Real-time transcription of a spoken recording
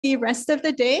the rest of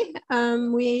the day.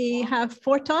 We have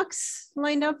 4 talks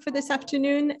lined up for this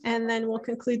afternoon, and then we'll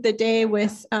conclude the day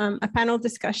with a panel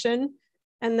discussion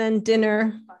and then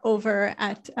dinner over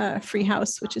at Free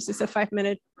House, which is just a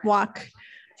 5-minute walk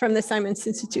from the Simons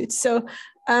Institute. So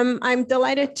I'm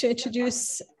delighted to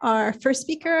introduce our first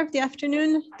speaker of the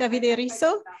afternoon, Davide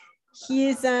Risso. He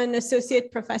is an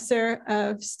associate professor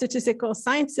of statistical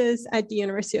sciences at the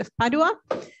University of Padova,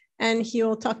 and he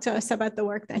will talk to us about the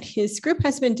work that his group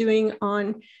has been doing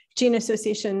on gene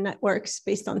association networks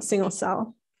based on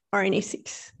single-cell RNA-Seq.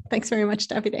 Thanks very much,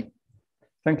 Davide.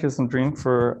 Thank you, Sandrine,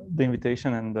 for the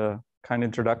invitation and the kind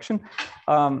introduction.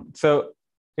 So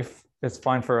if it's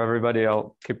fine for everybody,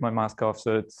 I'll keep my mask off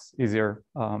so it's easier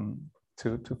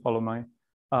to follow my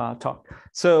talk.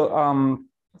 So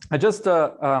I just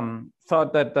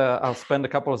thought that I'll spend a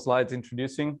couple of slides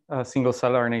introducing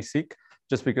single-cell RNA-Seq,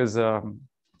 just because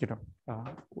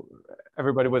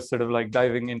everybody was sort of like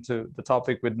diving into the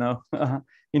topic with no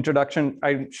introduction.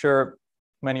 I'm sure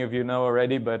many of you know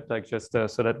already, but like just so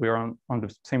that we're on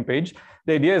the same page.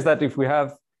 The idea is that if we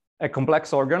have a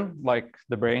complex organ like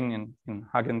the brain in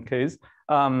Hagen's case,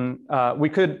 we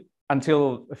could,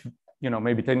 until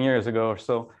maybe 10 years ago or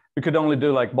so, we could only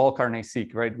do like bulk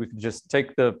RNA-Seq, right? We could just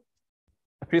take a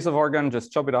piece of organ,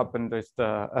 just chop it up, and just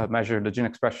measure the gene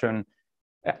expression,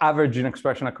 average gene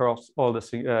expression across all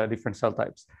the different cell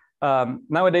types.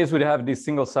 Nowadays, we have these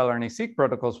single-cell RNA-Seq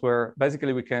protocols where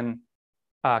basically we can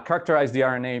characterize the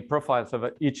RNA profiles of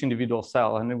each individual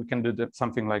cell, and then we can do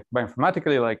something like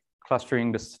bioinformatically, like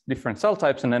clustering the different cell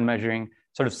types and then measuring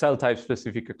sort of cell type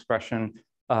specific expression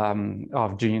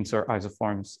of genes or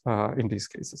isoforms in these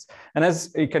cases. And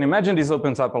as you can imagine, this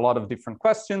opens up a lot of different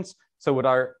questions. So what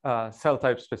are cell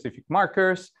type specific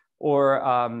markers, or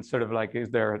sort of like, is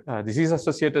there disease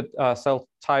associated cell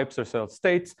types or cell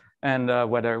states, and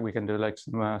whether we can do like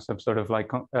some sort of like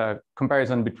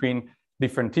comparison between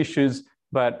different tissues,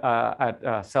 but at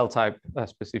a cell type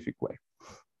specific way.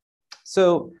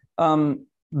 So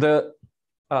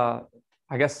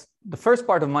I guess the first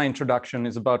part of my introduction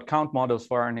is about count models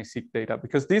for RNA-Seq data,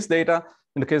 because this data,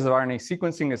 in the case of RNA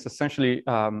sequencing, is essentially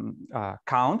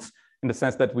counts, in the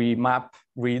sense that we map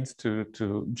reads to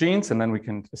genes, and then we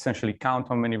can essentially count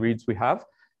how many reads we have.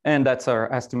 And that's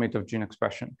our estimate of gene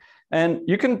expression. And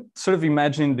you can sort of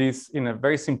imagine this in a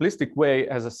very simplistic way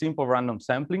as a simple random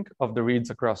sampling of the reads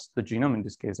across the genome, in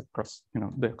this case, across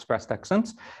the expressed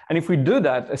exons. And if we do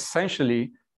that,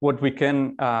 essentially, what we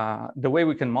can, the way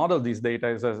we can model these data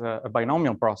is as a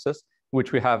binomial process,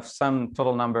 which we have some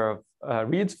total number of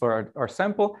reads for our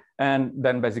sample, and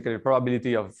then basically the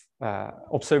probability of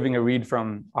observing a read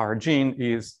from our gene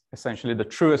is essentially the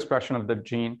true expression of the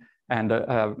gene and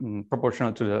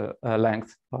proportional to the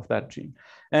length of that gene.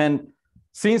 And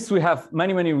since we have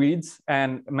many, many reads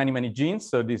and many, many genes,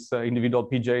 so this individual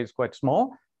PJ is quite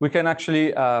small, we can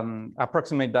actually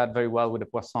approximate that very well with the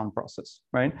Poisson process,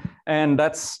 right? And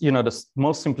that's the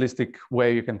most simplistic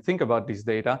way you can think about this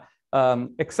data,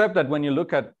 except that when you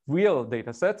look at real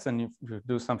data sets and you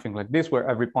do something like this, where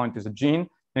every point is a gene,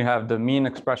 you have the mean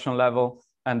expression level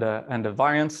and the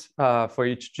variance for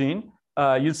each gene,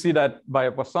 you'll see that by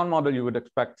a Poisson model, you would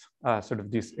expect sort of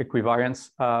this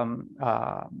equivariance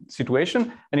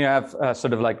situation, and you have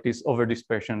sort of like this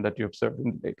overdispersion that you observe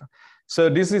in the data. So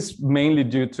this is mainly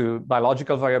due to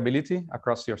biological variability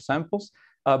across your samples,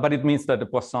 but it means that the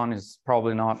Poisson is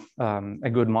probably not a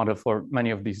good model for many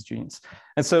of these genes.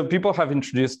 And so people have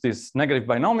introduced this negative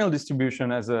binomial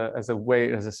distribution as a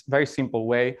very simple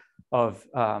way of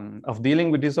dealing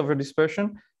with this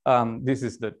overdispersion. This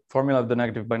is the formula of the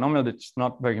negative binomial. That's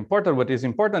not very important. What is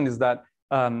important is that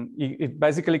it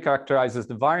basically characterizes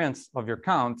the variance of your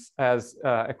counts as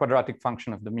a quadratic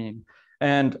function of the mean.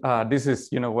 And this is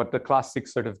what the classic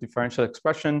sort of differential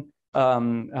expression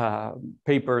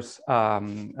papers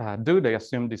do. They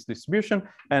assume this distribution.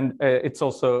 And it's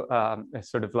also a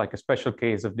sort of like a special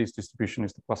case of this distribution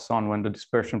is the Poisson, when the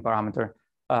dispersion parameter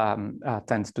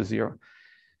tends to 0.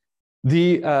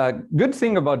 The good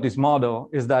thing about this model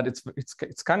is that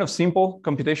it's kind of simple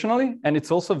computationally, and it's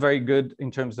also very good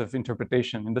in terms of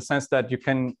interpretation, in the sense that you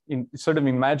can sort of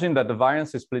imagine that the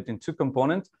variance is split in 2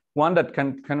 components. One that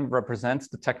kind of represents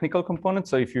the technical component.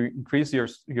 So if you increase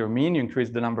your mean, you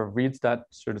increase the number of reads, that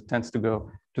sort of tends to go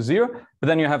to 0. But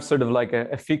then you have sort of like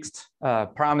a fixed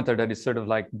parameter that is sort of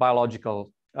like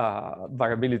biological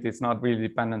variability. It's not really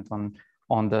dependent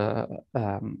on the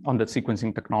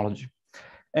sequencing technology.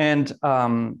 And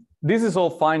this is all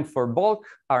fine for bulk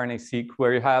RNA-Seq,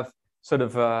 where you have sort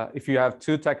of, if you have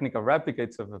 2 technical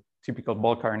replicates of a typical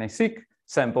bulk RNA-Seq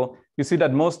sample, you see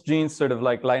that most genes sort of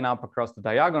like line up across the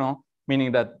diagonal,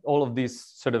 meaning that all of these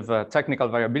sort of technical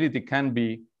variability can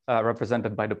be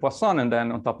represented by the Poisson. And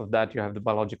then on top of that, you have the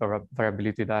biological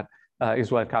variability that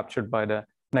is well captured by the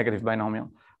negative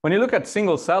binomial. When you look at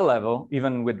single cell level,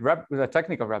 even with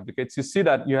technical replicates, you see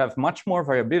that you have much more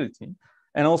variability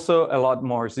and also a lot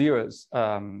more zeros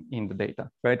in the data,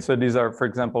 right? So these are, for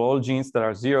example, all genes that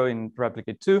are 0 in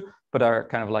replicate 2, but are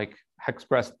kind of like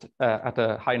expressed at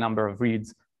a high number of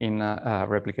reads in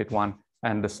replicate 1,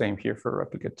 and the same here for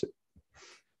replicate 2.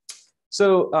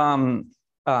 So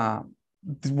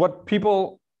what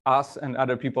people, us and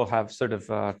other people have sort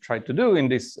of tried to do in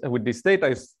this with this data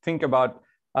is think about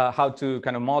how to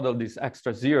kind of model this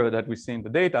extra 0 that we see in the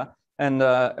data. And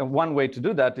one way to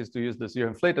do that is to use the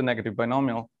zero-inflated negative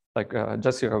binomial, like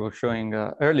Jessica was showing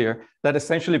earlier, that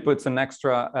essentially puts an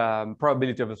extra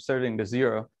probability of observing the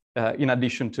 0 in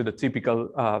addition to the typical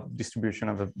distribution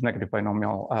of a negative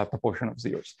binomial proportion of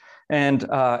zeros. And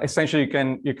essentially,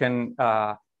 you can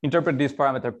interpret this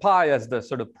parameter pi as the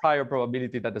sort of prior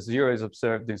probability that the 0 is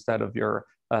observed instead of your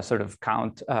sort of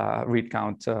count, read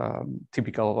count,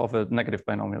 typical of a negative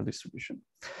binomial distribution.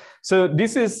 So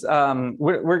this is,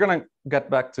 we're going to get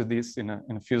back to this in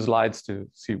a few slides to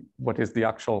see what is the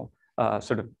actual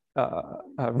sort of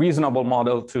reasonable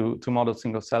model to model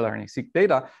single cell RNA-Seq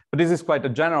data. But this is quite a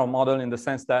general model in the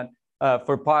sense that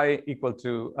for pi equal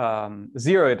to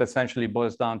 0, it essentially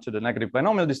boils down to the negative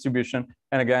binomial distribution.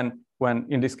 And again, when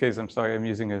in this case, I'm sorry, I'm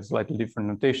using a slightly different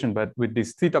notation, but with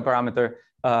this theta parameter,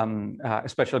 a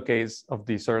special case of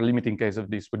this or a limiting case of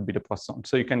this would be the Poisson.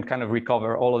 So you can kind of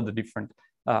recover all of the different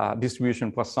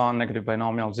distribution Poisson, negative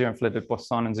binomial, zero-inflated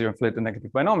Poisson, and zero-inflated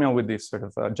negative binomial with this sort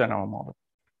of general model.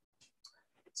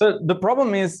 So the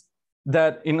problem is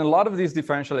that in a lot of these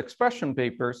differential expression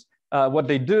papers, what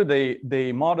they do,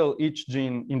 they model each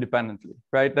gene independently,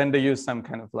 right? Then they use some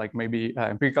kind of like maybe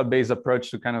empirical based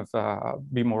approach to kind of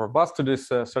be more robust to this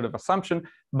sort of assumption.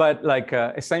 But like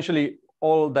essentially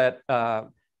all that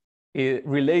it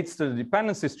relates to the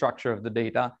dependency structure of the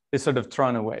data is sort of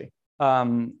thrown away.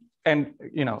 And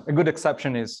a good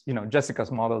exception is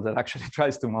Jessica's model that actually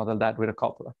tries to model that with a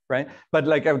coupler, right? But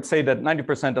like I would say that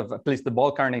 90% of at least the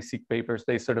bulk RNA-Seq papers,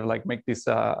 they sort of like make this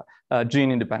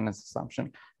gene independence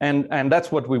assumption, and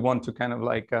that's what we want to kind of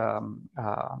like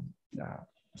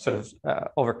sort of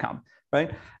overcome,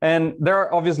 right? And there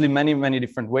are obviously many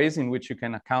different ways in which you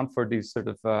can account for these sort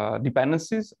of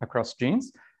dependencies across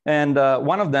genes. And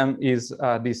one of them is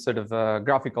this sort of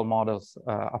graphical models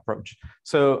approach.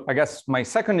 So I guess my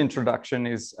second introduction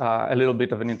is a little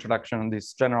bit of an introduction on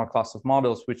this general class of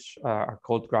models, which are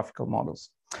called graphical models.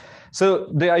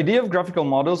 So the idea of graphical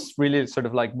models really sort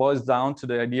of like boils down to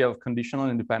the idea of conditional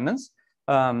independence,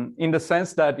 in the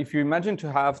sense that if you imagine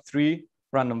to have 3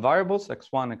 random variables,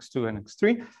 x1, x2, and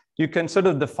x3, you can sort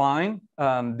of define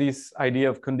this idea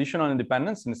of conditional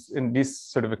independence in this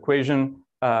sort of equation.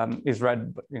 Is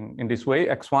read in this way.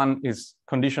 X1 is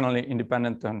conditionally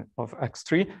independent of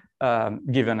X3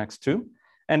 given X2.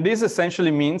 And this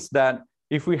essentially means that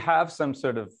if we have some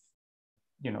sort of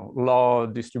law,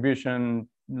 distribution,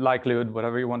 likelihood,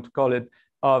 whatever you want to call it,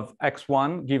 of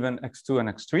X1 given X2 and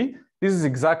X3, this is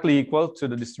exactly equal to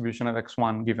the distribution of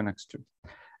X1 given X2.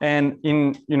 And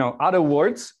in other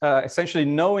words, essentially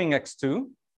knowing X2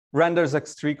 renders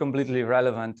X3 completely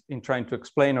irrelevant in trying to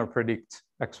explain or predict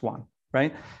X1.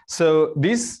 Right. So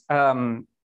this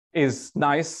is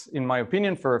nice, in my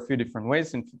opinion, for a few different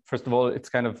ways. And first of all, it's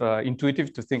kind of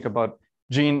intuitive to think about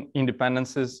gene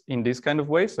independences in this kind of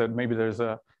way. So maybe there's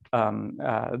a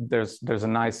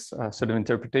nice sort of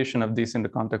interpretation of this in the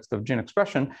context of gene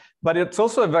expression. But it's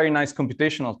also a very nice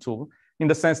computational tool in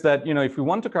the sense that if we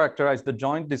want to characterize the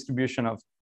joint distribution of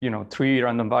 3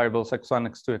 random variables x1,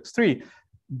 x2, x3.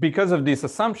 Because of this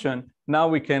assumption, now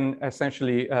we can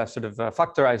essentially sort of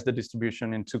factorize the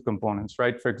distribution in 2 components,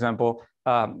 right? For example,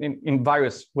 in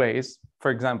various ways.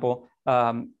 For example,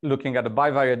 looking at a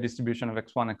bivariate distribution of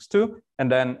x1, x2,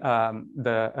 and then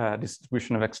the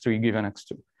distribution of x3 given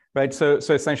x2, right? So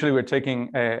essentially, we're taking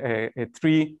a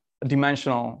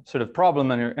 3-dimensional sort of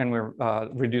problem and we're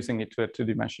reducing it to a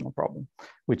 2-dimensional problem,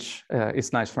 which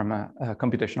is nice from a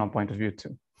computational point of view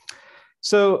too.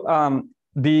 So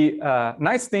the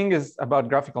nice thing is about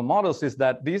graphical models is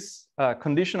that these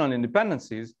conditional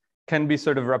independencies can be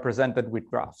sort of represented with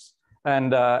graphs.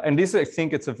 And this, I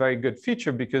think it's a very good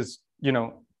feature because,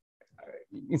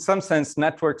 in some sense,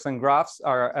 networks and graphs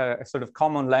are a sort of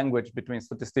common language between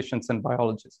statisticians and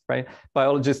biologists, right?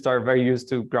 Biologists are very used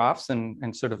to graphs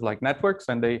and sort of like networks,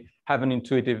 and they have an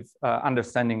intuitive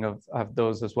understanding of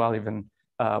those as well, even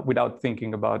without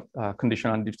thinking about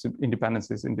conditional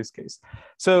independencies in this case.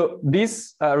 So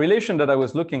this relation that I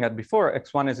was looking at before,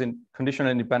 x1 is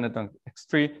conditionally independent on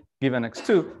x3 given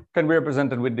x2, can be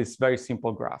represented with this very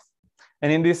simple graph.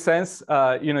 And in this sense,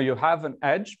 you have an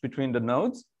edge between the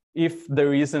nodes if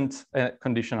there isn't a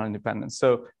conditional independence.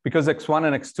 So because x1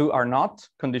 and x2 are not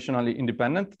conditionally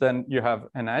independent, then you have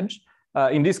an edge.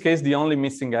 In this case, the only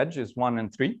missing edge is 1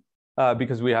 and 3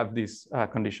 because we have this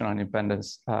conditional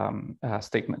independence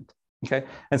statement. Okay,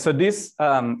 and so this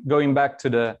going back to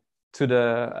the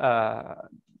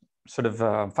sort of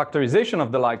factorization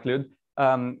of the likelihood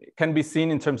can be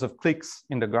seen in terms of clicks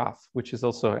in the graph, which is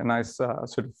also a nice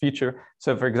sort of feature.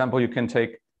 So, for example, you can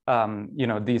take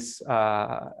this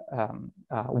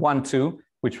 1, 2,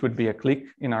 which would be a click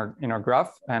in our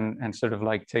graph, and sort of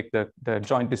like take the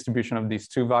joint distribution of these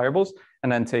two variables,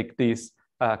 and then take this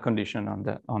condition on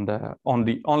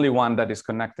the only one that is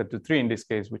connected to 3 in this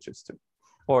case, which is 2.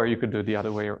 Or you could do the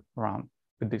other way around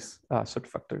with this sort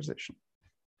of factorization.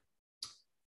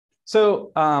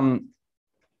 So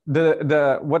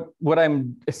what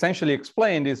I'm essentially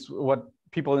explained is what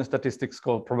people in statistics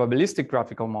call probabilistic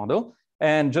graphical model.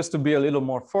 And just to be a little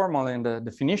more formal in the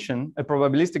definition, a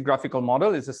probabilistic graphical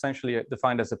model is essentially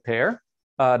defined as a pair.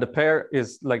 The pair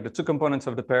is like the two components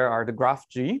of the pair are the graph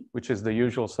G, which is the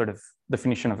usual sort of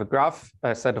definition of a graph,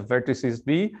 a set of vertices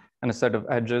B and a set of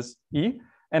edges E.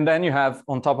 And then you have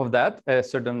on top of that a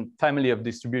certain family of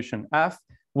distribution F,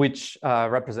 which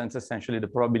represents essentially the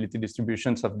probability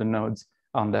distributions of the nodes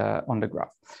on the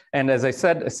graph. And as I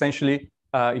said, essentially,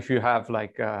 if you have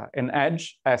like an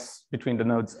edge S between the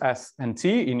nodes S and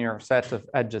T in your set of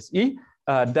edges E,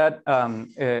 that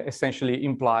essentially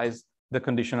implies the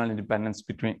conditional independence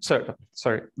between,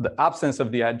 the absence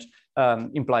of the edge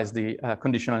implies the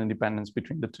conditional independence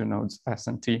between the two nodes S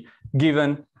and T,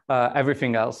 given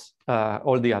everything else,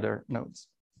 all the other nodes.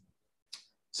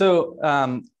 So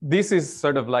this is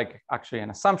sort of like actually an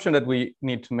assumption that we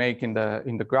need to make in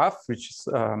the graph, which is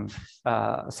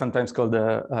sometimes called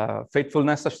the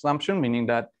faithfulness assumption, meaning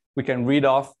that we can read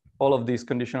off all of these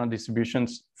conditional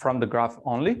distributions from the graph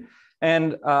only.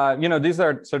 And these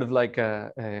are sort of like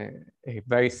a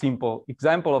very simple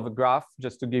example of a graph,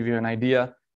 just to give you an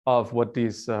idea of what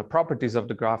these properties of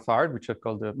the graph are, which are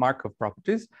called the Markov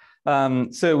properties.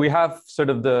 So we have sort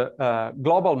of the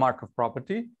global Markov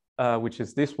property, which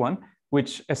is this one,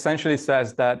 which essentially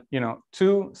says that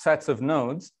two sets of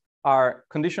nodes are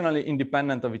conditionally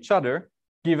independent of each other,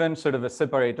 given sort of a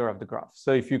separator of the graph.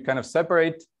 So if you kind of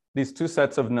separate these two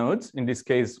sets of nodes, in this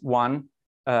case 1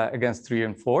 against 3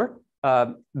 and 4,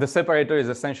 the separator is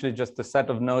essentially just a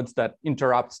set of nodes that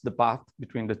interrupts the path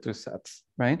between the two sets,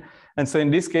 right? And so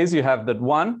in this case, you have that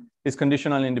 1 is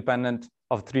conditionally independent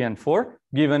of 3 and 4,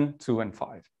 given 2 and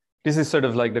 5. This is sort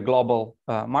of like the global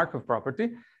Markov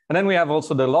property. And then we have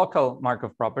also the local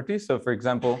Markov property. So for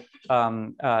example,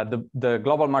 the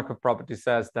global Markov property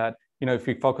says that, if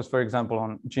we focus, for example,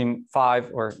 on gene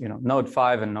 5 or, node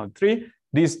 5 and node 3,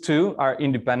 these two are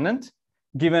independent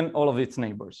given all of its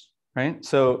neighbors, right?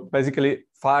 So basically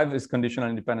 5 is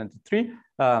conditionally independent to 3,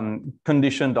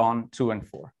 conditioned on 2 and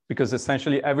 4, because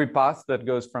essentially every path that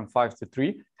goes from 5 to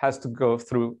 3 has to go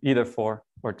through either 4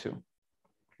 or 2,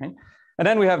 right? And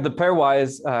then we have the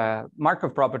pairwise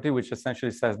Markov property, which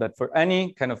essentially says that for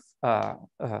any kind of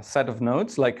set of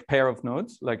nodes, like pair of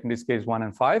nodes, like in this case 1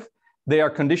 and 5, they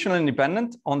are conditionally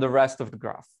independent on the rest of the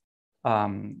graph.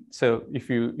 So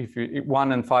if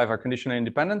 1 and 5 are conditionally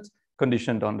independent,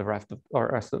 conditioned on the rest of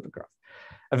the graph.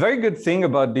 A very good thing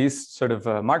about these sort of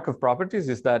Markov properties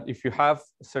is that if you have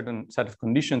a certain set of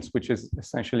conditions, which is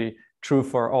essentially true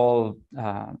for all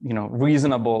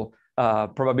reasonable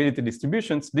probability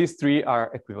distributions, these three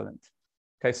are equivalent.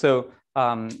 Okay, so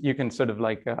you can sort of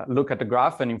like look at the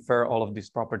graph and infer all of these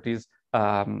properties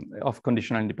of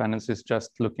conditional independencies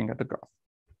just looking at the graph.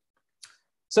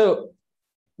 So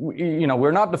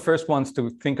we're not the first ones to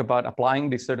think about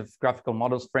applying this sort of graphical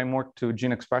models framework to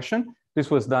gene expression. This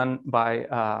was done by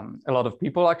a lot of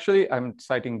people, actually. I'm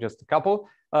citing just a couple,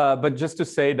 but just to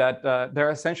say that there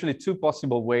are essentially two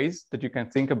possible ways that you can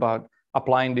think about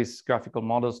applying these graphical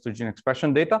models to gene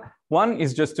expression data. One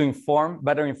is just to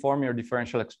better inform your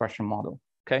differential expression model,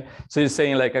 okay? So you're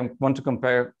saying like, I want to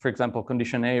compare, for example,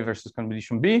 condition A versus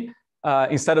condition B.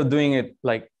 Instead of doing it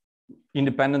like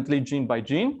independently gene by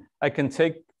gene, I can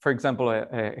take, for example,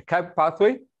 a CAG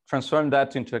pathway, transform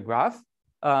that into a graph,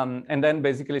 and then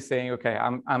basically saying, okay,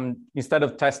 I'm instead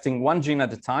of testing one gene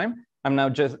at a time, I'm now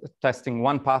just testing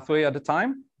one pathway at a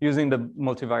time using the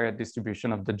multivariate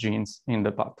distribution of the genes in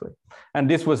the pathway. And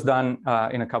this was done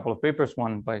in a couple of papers,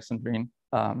 one by Sandrine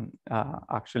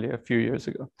actually a few years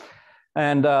ago.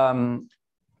 And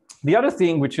The other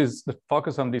thing, which is the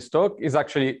focus on this talk, is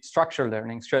actually structure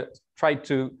learning. Try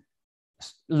to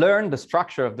learn the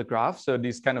structure of the graph. So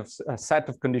this kind of set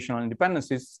of conditional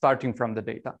independencies starting from the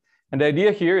data. And the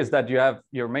idea here is that you have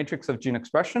your matrix of gene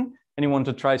expression, and you want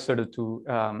to try sort of to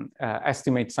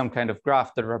estimate some kind of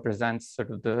graph that represents sort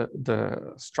of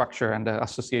the structure and the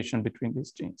association between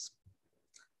these genes.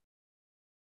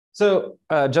 So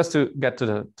just to get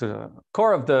to the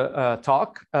core of the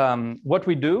talk, what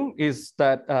we do is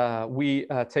that we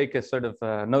take a sort of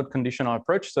node conditional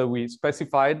approach. So we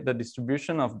specified the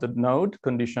distribution of the node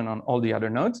condition on all the other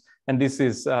nodes. And this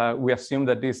is, we assume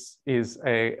that this is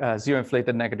a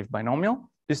zero-inflated negative binomial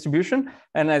distribution.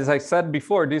 And as I said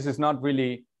before, this is not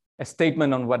really a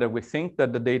statement on whether we think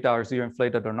that the data are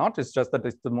zero-inflated or not. It's just that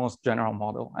it's the most general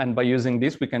model. And by using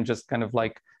this, we can just kind of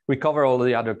like recover all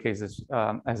the other cases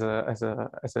as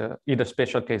either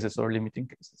special cases or limiting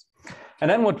cases. And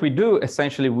then what we do,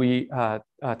 essentially, we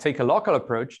take a local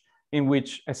approach in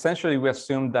which essentially we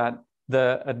assume that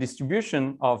the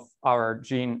distribution of our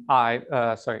gene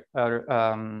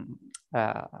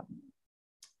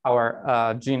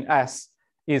gene S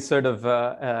is sort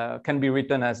of can be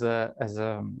written as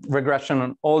a regression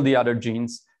on all the other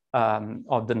genes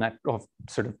of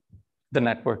the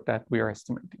network that we are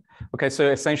estimating. Okay, so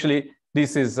essentially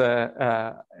this is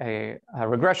a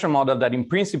regression model that in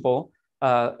principle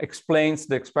explains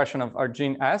the expression of our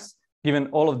gene S given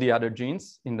all of the other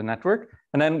genes in the network,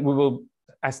 and then we will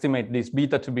estimate this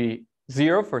beta to be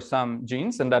 0 for some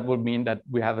genes, and that would mean that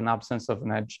we have an absence of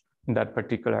an edge in that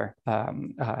particular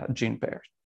gene pair.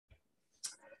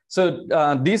 So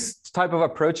this type of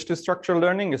approach to structural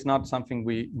learning is not something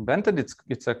we invented.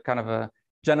 It's a kind of a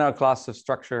general class of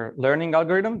structure learning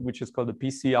algorithm, which is called the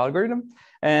PC algorithm.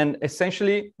 And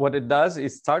essentially what it does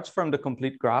is starts from the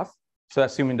complete graph. So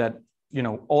assuming that, you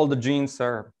know, all the genes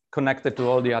are connected to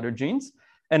all the other genes.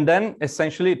 And then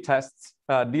essentially it tests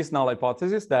this null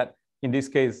hypothesis that in this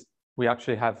case, we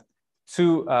actually have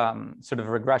two sort of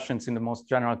regressions in the most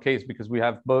general case, because we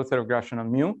have both a regression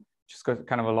on mu, which is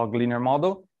kind of a log linear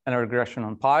model, and a regression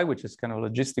on pi, which is kind of a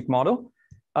logistic model.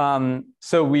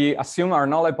 So we assume our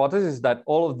null hypothesis is that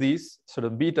all of these sort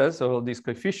of betas, all of these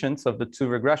coefficients of the two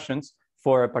regressions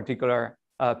for a particular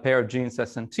pair of genes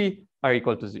S and T are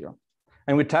equal to 0.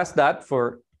 And we test that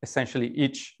for essentially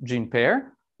each gene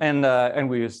pair. And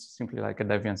we use simply like a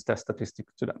deviance test statistic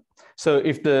to them. So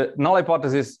if the null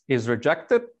hypothesis is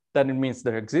rejected, then it means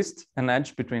there exists an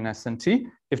edge between S and T.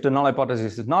 If the null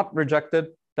hypothesis is not rejected,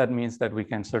 that means that we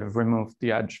can sort of remove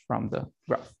the edge from the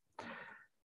graph.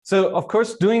 So of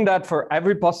course, doing that for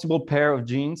every possible pair of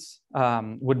genes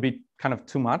would be kind of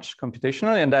too much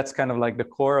computationally. And that's kind of like the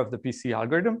core of the PC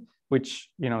algorithm, which,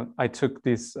 you know, I took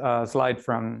this slide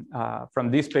from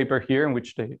this paper here, in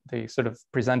which they sort of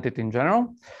present it in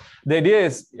general. The idea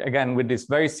is, again, with this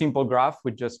very simple graph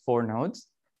with just 4 nodes,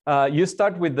 you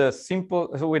start with the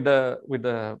simple, so with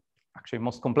the actually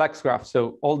most complex graph.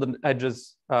 So all the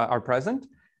edges are present.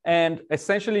 And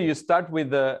essentially you start with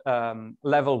the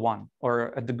level 1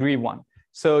 or a degree 1.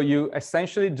 So you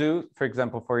essentially do, for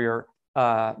example, for your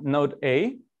node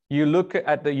A, you look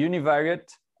at the univariate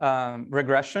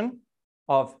regression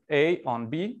of A on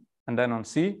B, and then on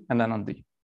C, and then on D.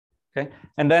 Okay,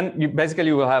 and then you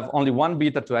basically will have only one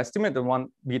beta to estimate and one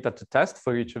beta to test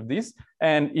for each of these.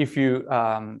 And if you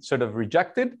sort of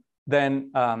reject it,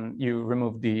 then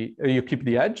you keep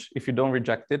the edge. If you don't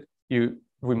reject it, you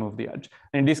remove the edge.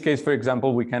 And in this case, for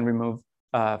example, we can remove,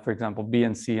 for example, B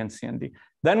and C and C and D.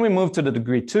 Then we move to the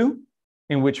degree 2,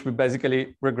 in which we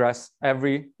basically regress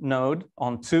every node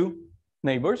on 2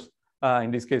 neighbors.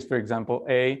 In this case, for example,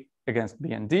 A against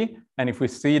B and D. And if we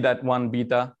see that one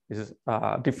beta is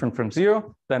different from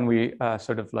 0, then we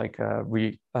sort of like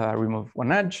remove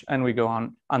one edge, and we go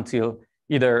on until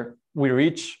either we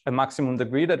reach a maximum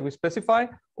degree that we specify,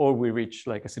 or we reach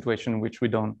like a situation in which we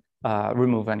don't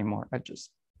remove any more edges.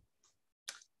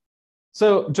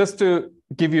 So just to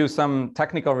give you some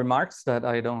technical remarks that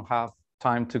I don't have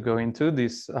time to go into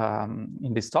this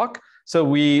in this talk. So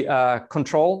we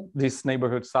control these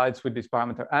neighborhood sides with this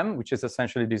parameter m, which is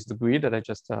essentially this degree that I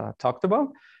just talked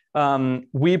about.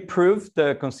 We prove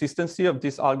the consistency of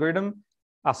this algorithm,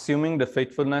 assuming the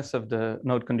faithfulness of the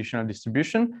node conditional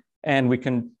distribution. And we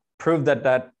can prove that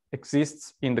that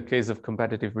exists in the case of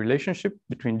competitive relationship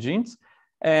between genes.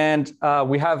 And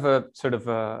we have a sort of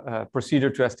a procedure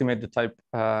to estimate the type,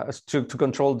 to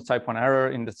control the type 1 error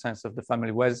in the sense of the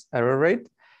family Wes error rate.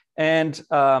 And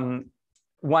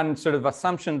one sort of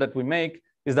assumption that we make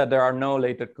is that there are no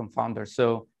latent confounders.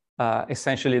 So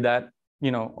essentially that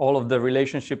all of the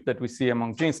relationship that we see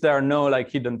among genes. There are no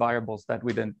like hidden variables that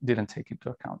we didn't take into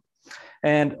account.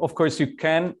 And of course, you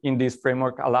can, in this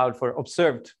framework, allow for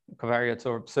observed covariates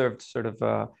or observed sort of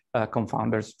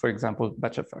confounders, for example,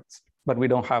 batch effects. But we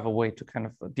don't have a way to kind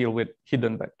of deal with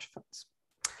hidden batch effects.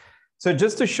 So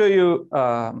just to show you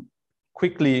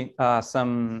quickly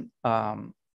some,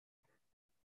 do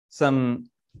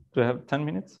I have 10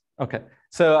 minutes? Okay,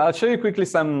 so I'll show you quickly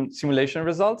some simulation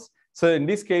results. So in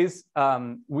this case,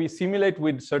 we simulate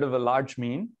with sort of a large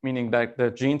mean, meaning that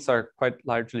the genes are quite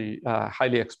largely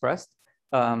highly expressed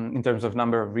in terms of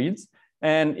number of reads.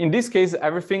 And in this case,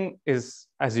 everything is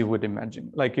as you would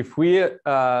imagine. Like if we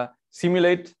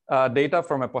simulate data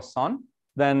from a Poisson,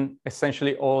 then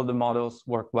essentially all the models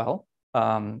work well.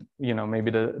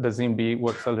 Maybe the ZMB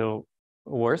works a little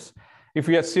worse. If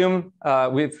we assume,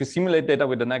 if we simulate data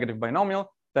with the negative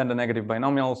binomial, then the negative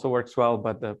binomial also works well,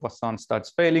 but the Poisson starts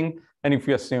failing. And if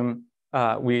we assume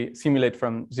we simulate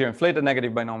from zero-inflated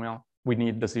negative binomial, we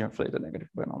need the zero-inflated negative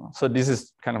binomial. So this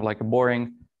is kind of like a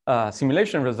boring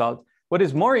simulation result. What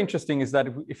is more interesting is that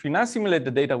if we now simulate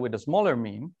the data with a smaller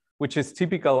mean, which is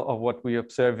typical of what we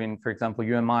observe in, for example,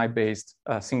 UMI-based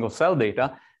single cell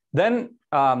data, then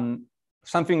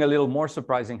something a little more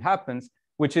surprising happens,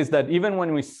 which is that even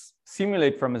when we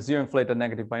simulate from a zero-inflated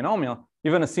negative binomial,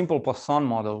 even a simple Poisson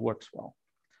model works well.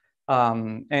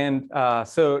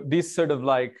 So this sort of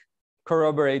like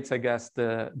corroborates, I guess,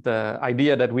 the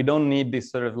idea that we don't need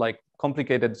these sort of like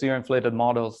complicated zero-inflated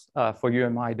models for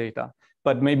UMI data,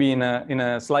 but maybe in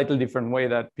a slightly different way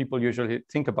that people usually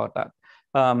think about that.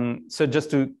 So just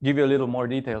to give you a little more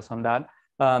details on that,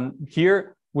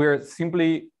 here we're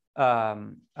simply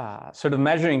sort of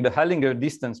measuring the Hellinger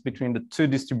distance between the two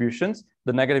distributions,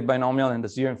 the negative binomial and the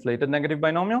zero-inflated negative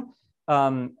binomial,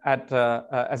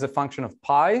 as a function of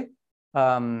pi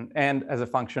and as a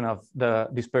function of the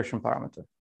dispersion parameter.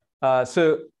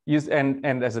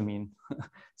 And as a mean.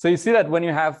 So you see that when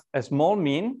you have a small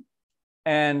mean,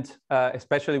 and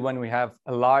especially when we have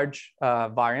a large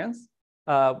variance,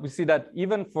 we see that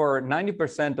even for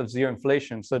 90% of zero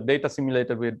inflation, so data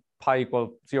simulated with pi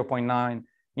equal 0.9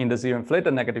 in the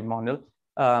zero-inflated negative model,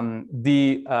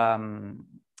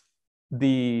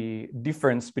 the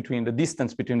difference between the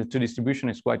distance between the two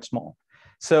distributions is quite small.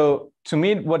 So to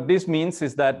me, what this means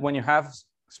is that when you have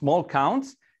small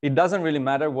counts, it doesn't really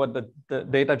matter what the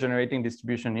data generating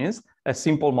distribution is. A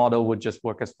simple model would just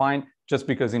work as fine, just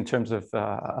because in terms of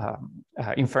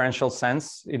inferential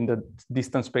sense, in the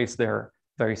distance space, they're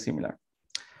very similar.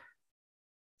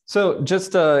 So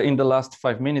just in the last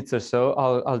 5 minutes or so,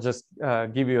 I'll just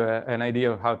give you an idea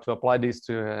of how to apply this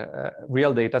to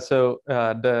real data. So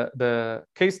the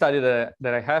case study that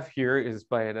I have here is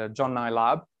by the John Nye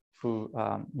lab, who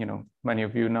many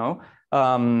of you know.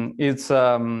 It's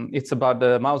about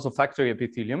the mouse olfactory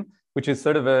epithelium, which is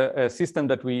sort of a system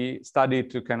that we study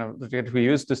to that we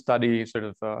use to study sort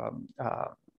of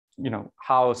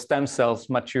how stem cells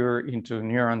mature into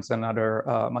neurons and other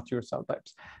mature cell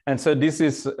types. And so this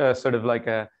is sort of like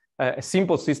a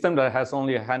simple system that has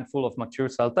only a handful of mature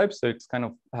cell types. So it's kind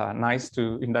of nice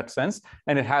in that sense.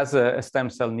 And it has a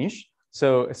stem cell niche.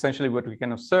 So essentially what we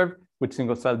can observe with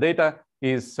single cell data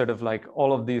is sort of like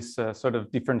all of these sort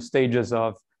of different stages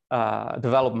of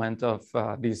development of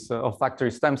these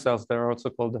olfactory stem cells that are also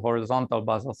called the horizontal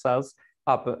basal cells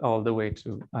up all the way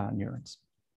to neurons.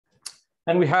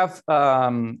 And we have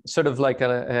sort of like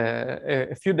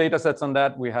a few data sets on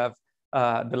that. We have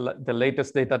the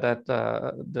latest data that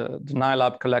the Nye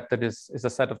lab collected is a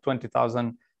set of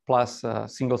 20,000 plus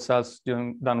single cells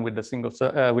done with with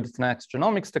the next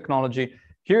genomics technology.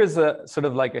 Here's a sort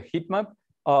of like a heat map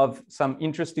of some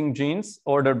interesting genes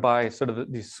ordered by sort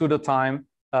of the pseudo-time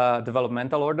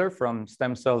developmental order from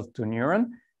stem cells to neuron.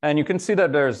 And you can see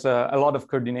that there's a lot of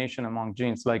coordination among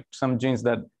genes, like some genes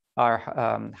that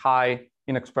are high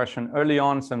in expression early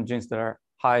on, some genes that are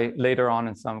high later on,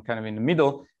 and some kind of in the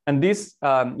middle. And this,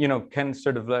 can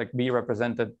sort of like be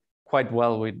represented quite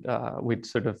well with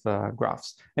sort of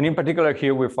graphs. And in particular,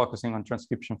 here we're focusing on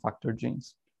transcription factor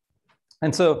genes.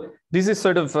 And so this is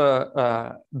sort of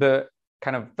the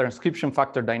kind of transcription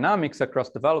factor dynamics across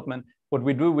development. What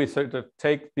we do, we sort of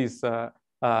take this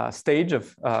stage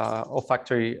of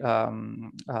olfactory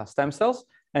stem cells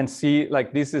and see,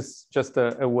 like, this is just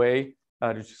a way,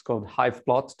 which is called hive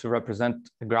plot, to represent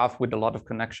a graph with a lot of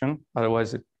connection.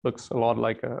 Otherwise, it looks a lot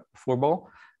like a furball.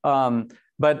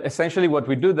 But essentially what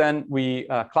we do then, we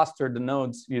cluster the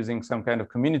nodes using some kind of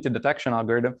community detection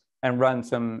algorithm and run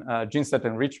some gene set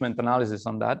enrichment analysis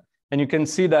on that. And you can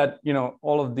see that,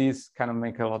 all of these kind of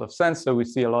make a lot of sense. So we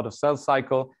see a lot of cell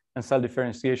cycle and cell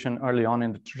differentiation early on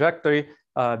in the trajectory.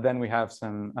 Then we have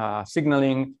some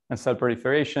signaling and cell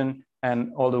proliferation,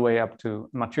 and all the way up to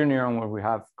mature neuron, where we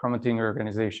have chromatin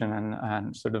reorganization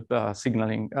and sort of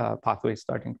signaling pathways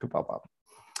starting to pop up.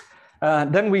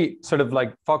 Then we sort of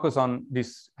like focus on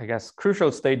this, I guess,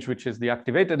 crucial stage, which is the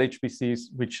activated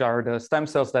HPCs, which are the stem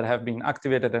cells that have been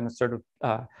activated, and sort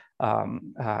of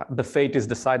the fate is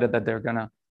decided that they're gonna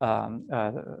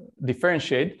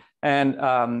differentiate. And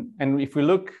if we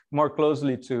look more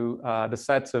closely to the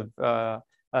sets of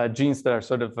genes that are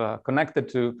sort of connected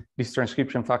to this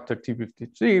transcription factor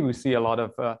T53, we see a lot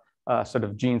of sort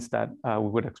of genes that we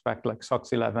would expect, like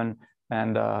SOX11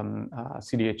 and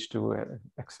CDH2,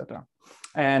 etc.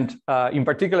 And in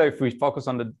particular, if we focus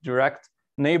on the direct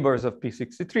neighbors of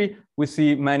P63, we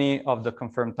see many of the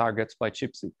confirmed targets by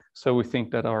ChIP-seq. So we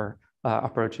think that our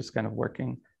approach is kind of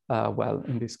working well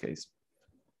in this case.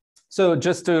 So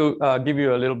just to give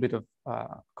you a little bit of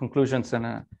conclusions and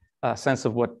a sense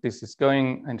of what this is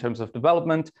going in terms of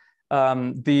development,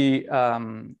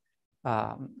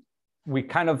 we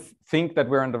kind of think that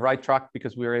we're on the right track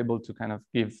because we are able to kind of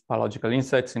give biological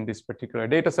insights in this particular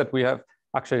data set. We have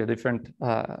actually a different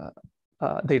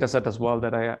data set as well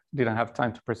that I didn't have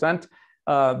time to present.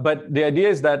 But the idea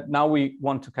is that now we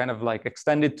want to kind of like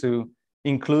extend it to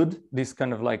include this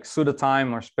kind of like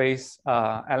pseudo-time or space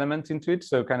element into it.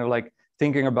 So kind of like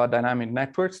thinking about dynamic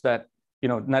networks that, you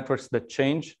know, networks that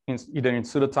change either in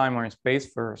pseudo-time or in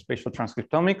space for spatial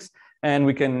transcriptomics. And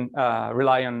we can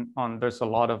rely on there's a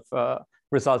lot of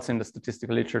results in the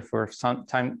statistical literature for some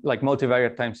time, like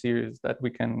multivariate time series that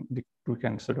we can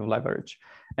sort of leverage.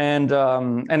 And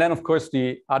then of course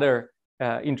the other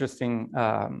interesting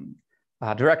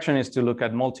direction is to look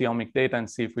at multi-omic data and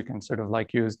see if we can sort of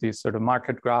like use these sort of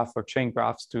market graph or chain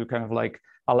graphs to kind of like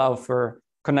allow for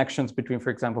connections between, for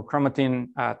example, chromatin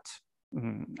at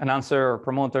enhancer or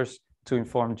promoters to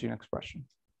inform gene expression.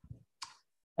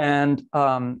 And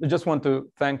I just want to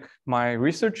thank my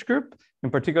research group. In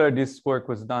particular, this work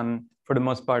was done for the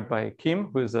most part by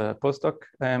Kim, who is a postdoc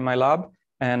in my lab,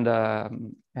 and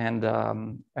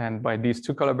by these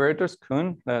two collaborators,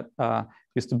 Kuhn, that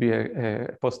used to be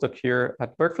a postdoc here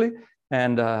at Berkeley,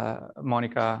 and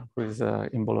Monica, who is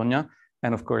in Bologna,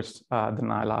 and of course, the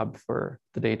NI lab for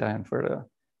the data and for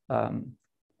the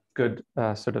good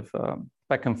sort of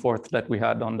back and forth that we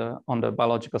had on the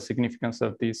biological significance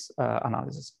of these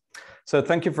analyses. So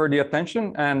thank you for the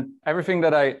attention, and everything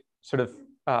that I sort of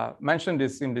mentioned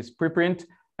is in this preprint,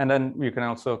 and then you can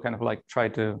also kind of like try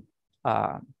to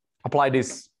apply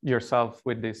this yourself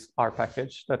with this R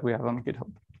package that we have on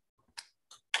GitHub.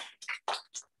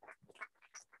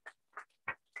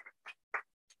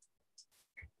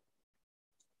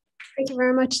 Thank you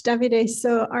very much, Davide.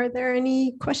 So are there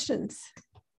any questions?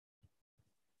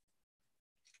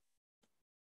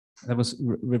 That was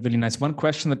really nice. One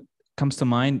question that comes to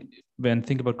mind when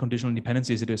thinking about conditional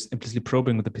dependencies, it is implicitly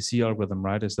probing with the PC algorithm,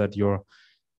 right? Is that you're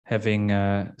having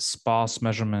sparse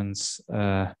measurements,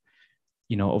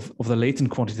 you know, of the latent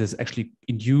quantities that actually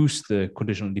induce the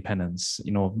conditional dependence.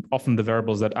 You know, often the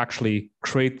variables that actually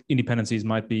create independencies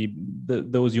might be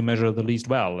those you measure the least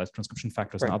well, as transcription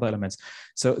factors and other elements.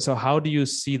 So how do you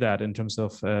see that in terms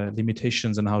of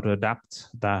limitations and how to adapt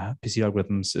the PC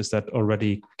algorithms? Is that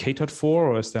already catered for,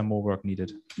 or is there more work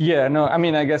needed? Yeah, no, I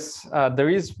mean, I guess there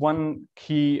is one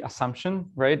key assumption,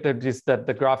 right? That is that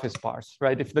the graph is sparse,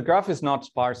 right? If the graph is not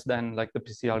sparse, then like the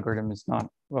PC algorithm is not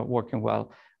working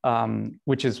well.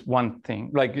 Which is one thing,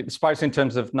 like it's sparse in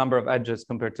terms of number of edges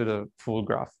compared to the full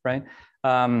graph, right?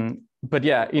 But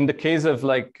yeah, in the case of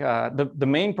like the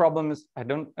main problem is I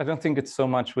don't think it's so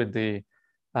much with the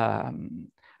I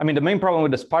mean the main problem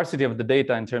with the sparsity of the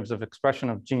data in terms of expression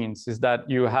of genes is that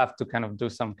you have to kind of do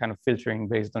some kind of filtering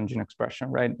based on gene expression,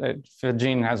 right? If a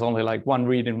gene has only like one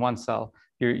read in one cell,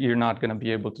 you're not going to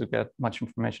be able to get much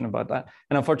information about that.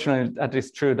 And unfortunately, that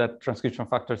is true that transcription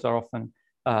factors are often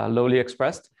lowly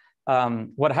expressed.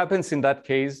 What happens in that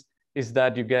case is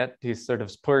that you get these sort of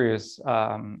spurious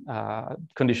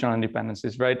conditional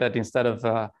independencies, right? That instead of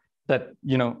that,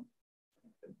 you know,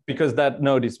 because that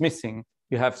node is missing,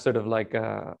 you have sort of like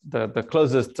the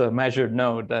closest measured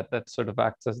node that sort of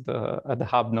acts as the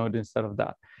hub node instead of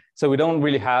that. So we don't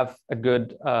really have a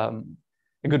good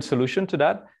solution to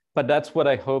that. But that's what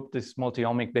I hope this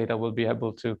multi-omic data will be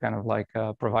able to kind of like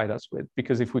provide us with,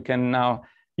 because if we can now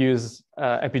use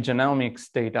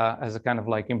epigenomics data as a kind of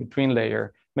like in-between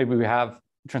layer. Maybe we have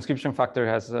transcription factor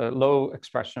has a low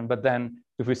expression, but then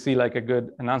if we see like a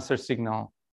good enhancer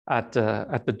signal at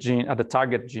the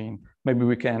target gene, maybe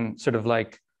we can sort of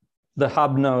like the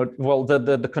hub node. Well,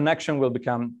 the connection will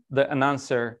become the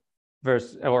enhancer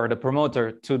versus or the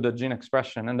promoter to the gene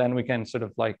expression, and then we can sort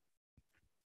of like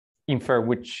infer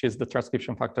which is the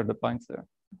transcription factor that binds there.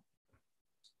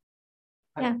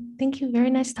 Yeah, thank you. Very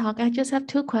nice talk. I just have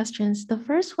two questions. The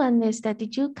first one is that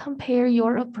did you compare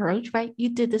your approach, right? You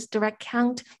did this direct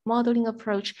count modeling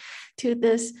approach to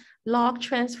this log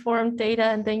transform data,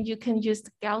 and then you can use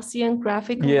the Gaussian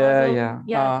graphical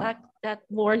model. That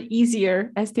more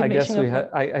easier estimation.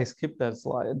 I guess I skipped that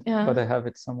slide, but I have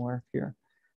it somewhere here.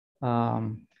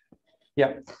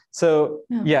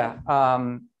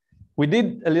 We did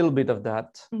a little bit of that.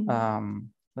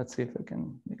 Let's see if I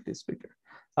can make this bigger.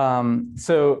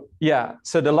 So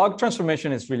the log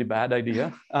transformation is really bad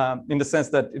idea in the sense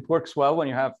that it works well when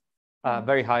you have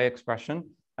very high expression,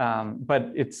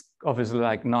 but it's obviously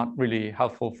like not really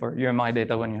helpful for UMI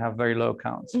data when you have very low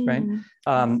counts, right?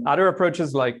 Other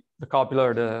approaches like the copular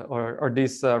or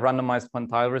these randomized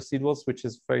quantile residuals, which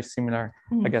is very similar,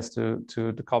 I guess, to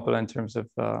the copular in terms of,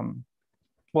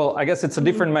 well, I guess it's a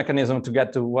different mechanism to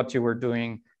get to what you were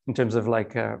doing in terms of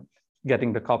like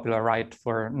getting the copular right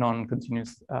for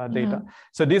non-continuous data.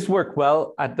 So these work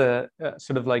well at the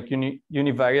sort of like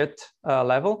univariate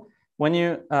level. When you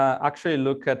actually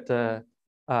look at the,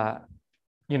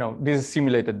 this is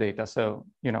simulated data. So,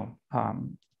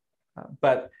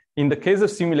 but in the case of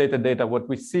simulated data, what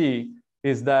we see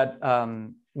is that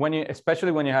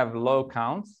especially when you have low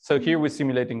counts, so here we're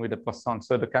simulating with the Poisson.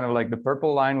 So the kind of like the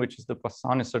purple line, which is the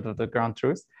Poisson, is sort of the ground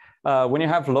truth. When you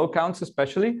have low counts,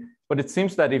 especially, but it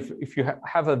seems that if you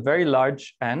have a very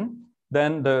large N,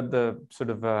 then the sort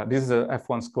of, this is a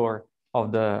F1 score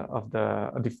of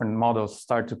the different models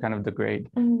start to kind of degrade.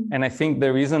 And I think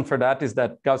the reason for that is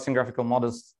that Gaussian graphical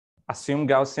models assume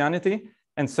Gaussianity.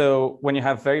 And so when you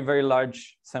have very, very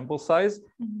large sample size,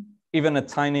 even a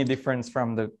tiny difference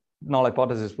from the null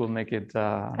hypothesis will make it.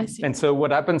 And so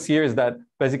what happens here is that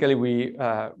basically we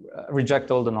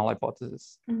reject all the null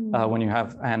hypotheses when you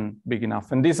have N big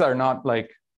enough. And these are not like,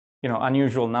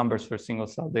 unusual numbers for single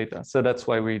cell data. So that's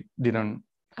why we didn't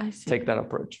take that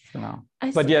approach for now.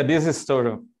 But yeah, this is sort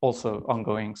of also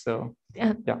ongoing. So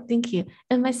yeah, thank you.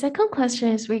 And my second question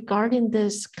is regarding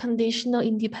this conditional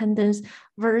independence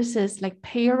versus like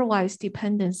pairwise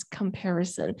dependence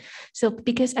comparison. So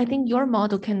because I think your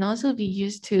model can also be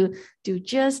used to do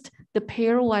just the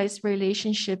pairwise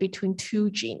relationship between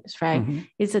two genes, right?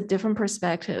 It's a different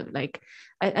perspective. Like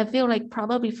I feel like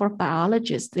probably for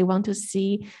biologists, they want to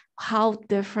see how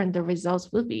different the results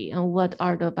will be and what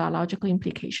are the biological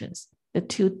implications, the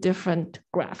two different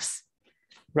graphs.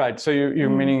 Right. So you're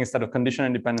meaning instead of conditional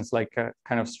independence, like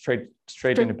kind of straight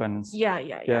independence.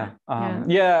 Yeah.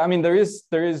 I mean, there is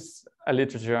a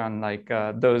literature on like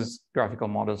those graphical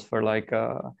models for like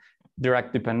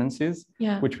direct dependencies,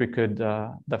 which we could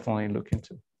definitely look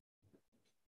into.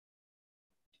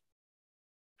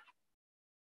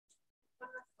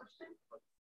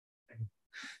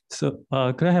 So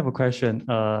could I have a question?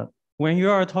 When you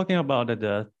are talking about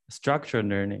the structured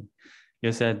learning,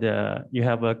 you said you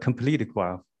have a complete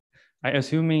graph. I'm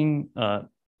assuming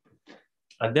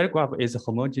that graph is a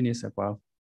homogeneous graph.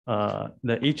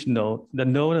 Each node, the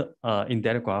node in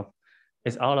that graph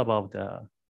is all about the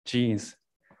genes.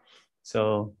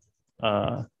 So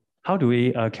how do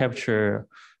we capture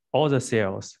all the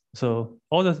cells? So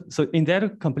in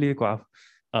that complete graph,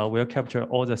 we'll capture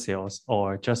all the cells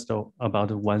or just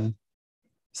about one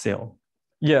cell?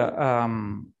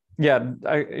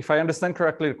 If I understand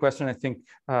correctly the question, I think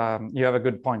you have a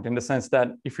good point in the sense that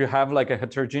if you have like a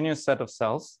heterogeneous set of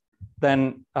cells,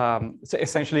 then so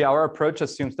essentially our approach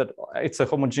assumes that it's a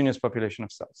homogeneous population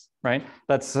of cells, right?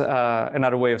 That's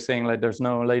another way of saying like there's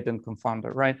no latent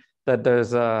confounder, right? That there's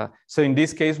so in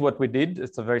this case, what we did,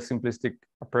 it's a very simplistic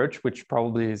approach, which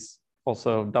probably is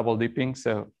also double dipping.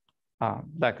 So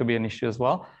that could be an issue as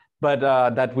well. But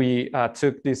that we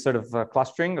took this sort of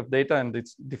clustering of data and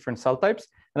its different cell types,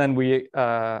 and then we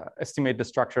estimate the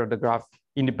structure of the graph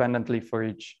independently for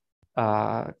each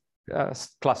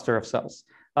cluster of cells.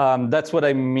 That's what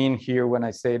I mean here when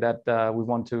I say that we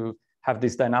want to have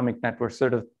this dynamic network,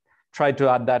 sort of try to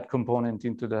add that component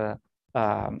into the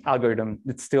algorithm.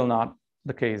 It's still not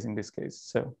the case in this case.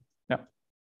 So, yeah. All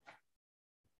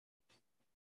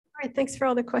right, thanks for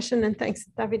all the question, and thanks,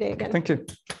 Davide, again. Thank you.